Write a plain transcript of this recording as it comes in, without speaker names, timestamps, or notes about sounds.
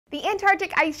The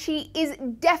Antarctic ice sheet is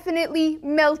definitely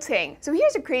melting. So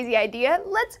here's a crazy idea.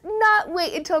 Let's not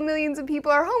wait until millions of people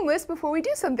are homeless before we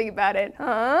do something about it.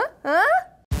 Huh?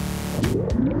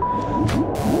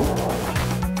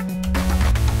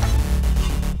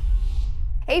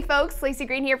 Hey folks,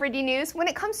 Laci here for D-News. When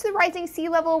it comes to the rising sea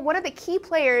level, one of the key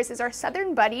players is our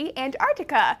southern buddy,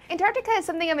 Antarctica. Antarctica is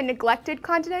something of a neglected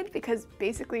continent because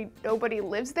basically nobody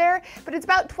lives there, but it's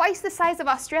about twice the size of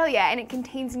Australia and it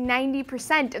contains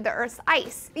 90% of the Earth's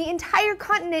ice. The entire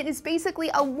continent is basically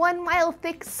a 1 mile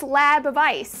thick slab of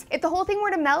ice. If the whole thing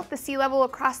were to melt, the sea level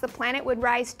across the planet would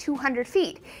rise 200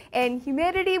 feet, and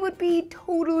humanity would be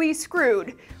totally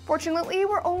screwed. Fortunately,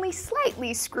 we're only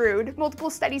slightly screwed. Multiple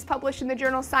studies published in the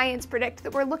journal Science predict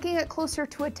that we're looking at closer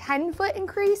to a 10-foot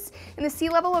increase in the sea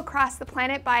level across the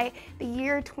planet by the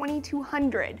year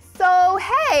 2200. So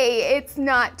hey, it's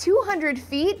not 200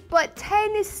 feet, but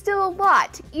 10 is still a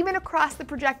lot, even across the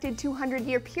projected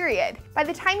 200-year period. By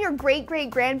the time your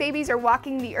great-great-grandbabies are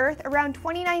walking the Earth, around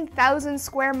 29,000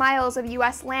 square miles of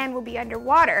US land will be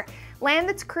underwater. Land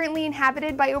that's currently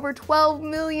inhabited by over 12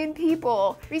 million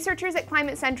people. Researchers at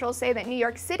Climate Central say that New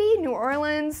York City, New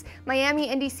Orleans, Miami,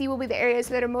 and DC will be the areas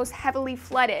that are most heavily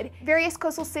flooded. Various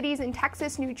coastal cities in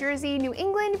Texas, New Jersey, New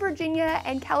England, Virginia,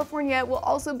 and California will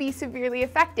also be severely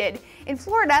affected. In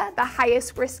Florida, the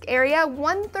highest risk area,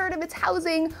 1/3 of its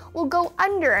housing will go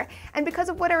under. And because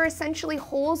of what are essentially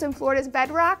holes in Florida's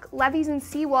bedrock, levees and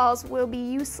seawalls will be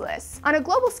useless. On a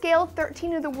global scale,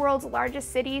 13 of the world's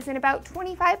largest cities and about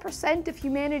 25% of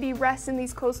humanity rests in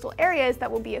these coastal areas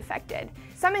that will be affected.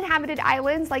 Some inhabited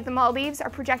islands, like the Maldives, are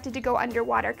projected to go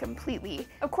underwater completely.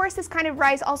 Of course, this kind of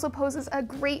rise also poses a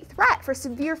great threat for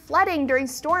severe flooding during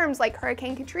storms like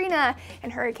Hurricane Katrina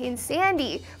and Hurricane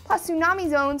Sandy. Plus, tsunami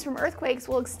zones from earthquakes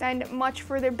will extend much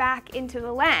further back into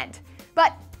the land.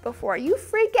 But before you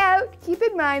freak out, keep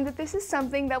in mind that this is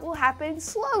something that will happen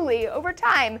slowly over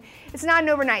time. It's not an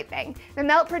overnight thing. The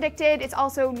melt predicted is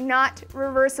also not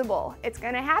reversible. It's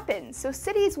gonna happen. So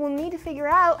cities will need to figure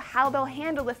out how they'll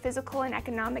handle the physical and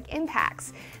economic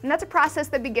impacts. And that's a process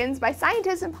that begins by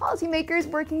scientists and policymakers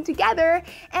working together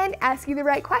and asking the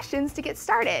right questions to get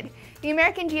started. The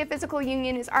American Geophysical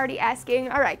Union is already asking,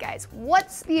 all right guys,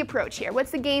 what's the approach here?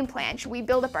 What's the game plan? Should we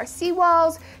build up our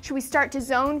seawalls? Should we start to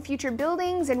zone future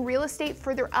buildings and real estate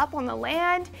further up on the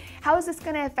land? How is this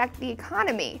going to affect the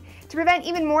economy? To prevent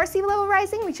even more sea level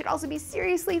rising, we should also be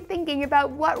seriously thinking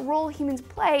about what role humans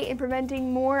play in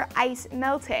preventing more ice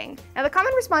melting. Now, the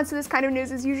common response to this kind of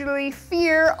news is usually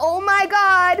fear, oh my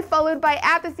god, followed by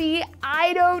apathy,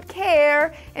 I don't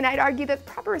care. And I'd argue that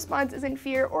the proper response isn't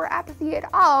fear or apathy at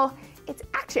all. It's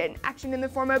action. Action in the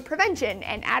form of prevention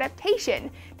and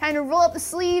adaptation. Time to roll up the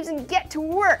sleeves and get to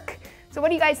work. So what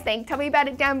do you guys think? Tell me about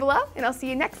it down below, and I'll see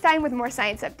you next time with more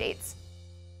science updates.